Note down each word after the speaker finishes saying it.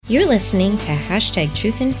You're listening to Hashtag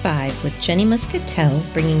Truth in 5 with Jenny Muscatel,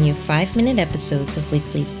 bringing you 5-minute episodes of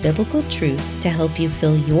weekly biblical truth to help you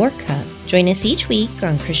fill your cup. Join us each week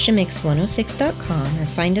on ChristianMix106.com or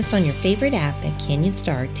find us on your favorite app at Canyon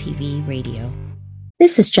Star TV Radio.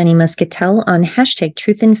 This is Jenny Muscatel on Hashtag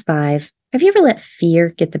Truth in 5. Have you ever let fear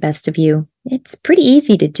get the best of you? It's pretty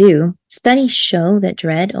easy to do. Studies show that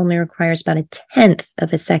dread only requires about 1/10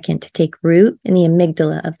 of a second to take root in the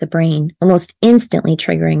amygdala of the brain, almost instantly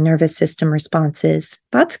triggering nervous system responses.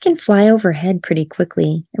 Thoughts can fly overhead pretty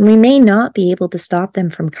quickly, and we may not be able to stop them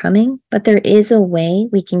from coming, but there is a way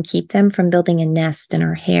we can keep them from building a nest in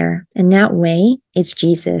our hair, and that way is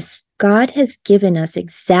Jesus. God has given us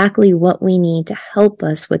exactly what we need to help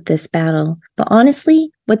us with this battle. But honestly,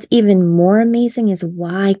 what's even more amazing is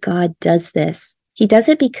why God does this. He does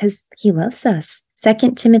it because he loves us.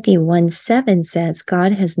 2 Timothy 1:7 says,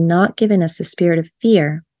 God has not given us a spirit of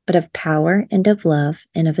fear, but of power and of love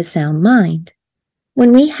and of a sound mind.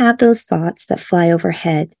 When we have those thoughts that fly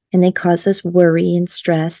overhead and they cause us worry and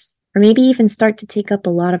stress, or maybe even start to take up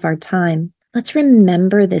a lot of our time, let's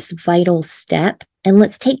remember this vital step and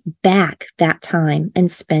let's take back that time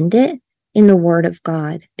and spend it in the Word of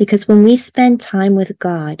God. Because when we spend time with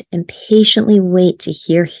God and patiently wait to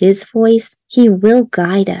hear His voice, He will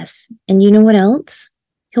guide us. And you know what else?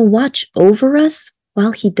 He'll watch over us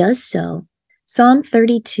while He does so. Psalm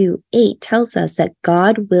 32:8 tells us that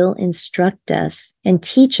God will instruct us and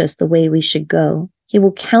teach us the way we should go. He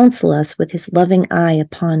will counsel us with His loving eye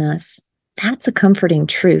upon us. That's a comforting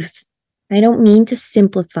truth. I don't mean to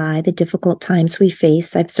simplify the difficult times we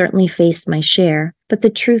face. I've certainly faced my share. But the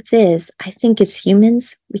truth is, I think as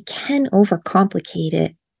humans, we can overcomplicate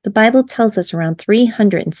it. The Bible tells us around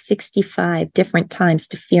 365 different times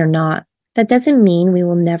to fear not. That doesn't mean we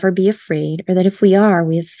will never be afraid or that if we are,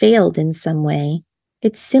 we have failed in some way.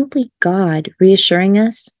 It's simply God reassuring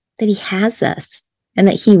us that He has us and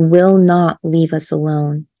that He will not leave us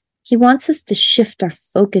alone. He wants us to shift our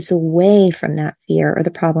focus away from that fear or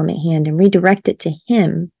the problem at hand and redirect it to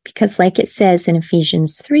Him, because like it says in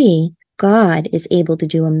Ephesians 3, God is able to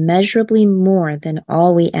do immeasurably more than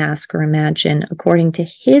all we ask or imagine according to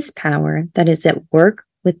His power that is at work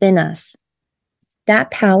within us.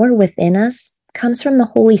 That power within us comes from the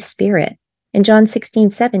Holy Spirit. In John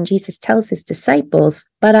 16:7, Jesus tells His disciples,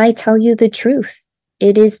 "But I tell you the truth.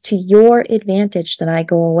 It is to your advantage that I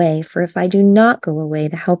go away, for if I do not go away,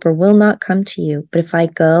 the Helper will not come to you. But if I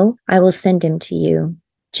go, I will send him to you."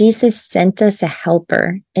 Jesus sent us a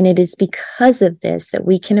helper, and it is because of this that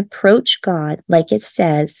we can approach God, like it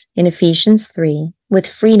says in Ephesians 3, with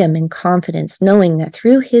freedom and confidence, knowing that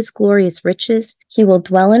through His glorious riches, He will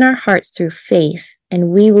dwell in our hearts through faith, and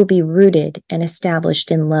we will be rooted and established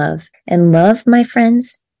in love. And love, my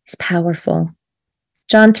friends, is powerful.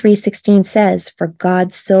 John 3:16 says, "For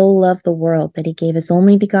God so loved the world that He gave His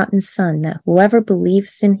only begotten Son, that whoever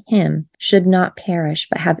believes in Him should not perish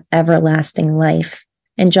but have everlasting life."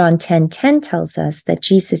 And John 10:10 tells us that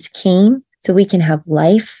Jesus came so we can have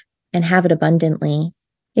life and have it abundantly.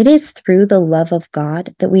 It is through the love of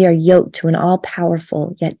God that we are yoked to an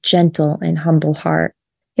all-powerful yet gentle and humble heart.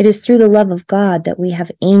 It is through the love of God that we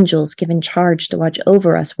have angels given charge to watch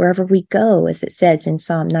over us wherever we go, as it says in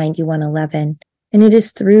Psalm 91:11. And it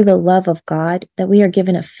is through the love of God that we are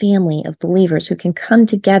given a family of believers who can come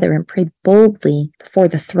together and pray boldly before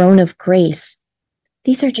the throne of grace.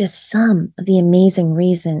 These are just some of the amazing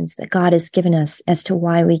reasons that God has given us as to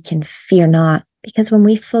why we can fear not. Because when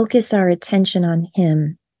we focus our attention on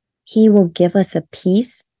Him, He will give us a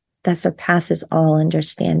peace that surpasses all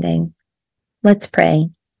understanding. Let's pray.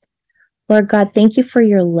 Lord God, thank you for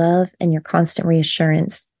your love and your constant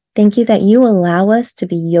reassurance. Thank you that you allow us to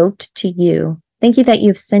be yoked to you. Thank you that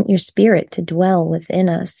you've sent your Spirit to dwell within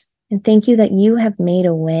us. And thank you that you have made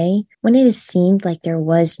a way when it has seemed like there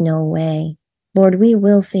was no way. Lord, we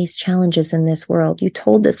will face challenges in this world. You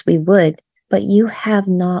told us we would, but you have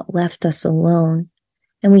not left us alone.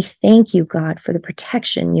 And we thank you, God, for the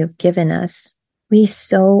protection you've given us. We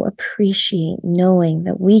so appreciate knowing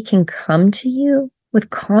that we can come to you with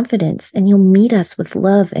confidence and you'll meet us with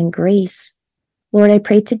love and grace. Lord, I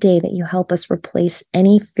pray today that you help us replace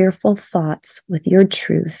any fearful thoughts with your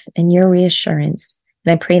truth and your reassurance.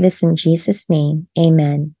 And I pray this in Jesus' name.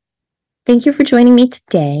 Amen. Thank you for joining me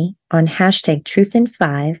today on Hashtag Truth in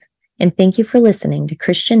 5, and thank you for listening to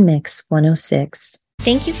Christian Mix 106.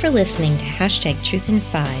 Thank you for listening to Hashtag Truth in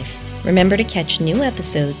 5. Remember to catch new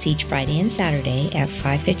episodes each Friday and Saturday at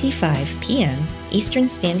 5:55 p.m. Eastern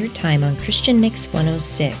Standard Time on Christian Mix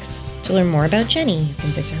 106. To learn more about Jenny, you can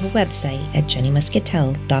visit her website at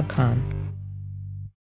jennymuscatel.com.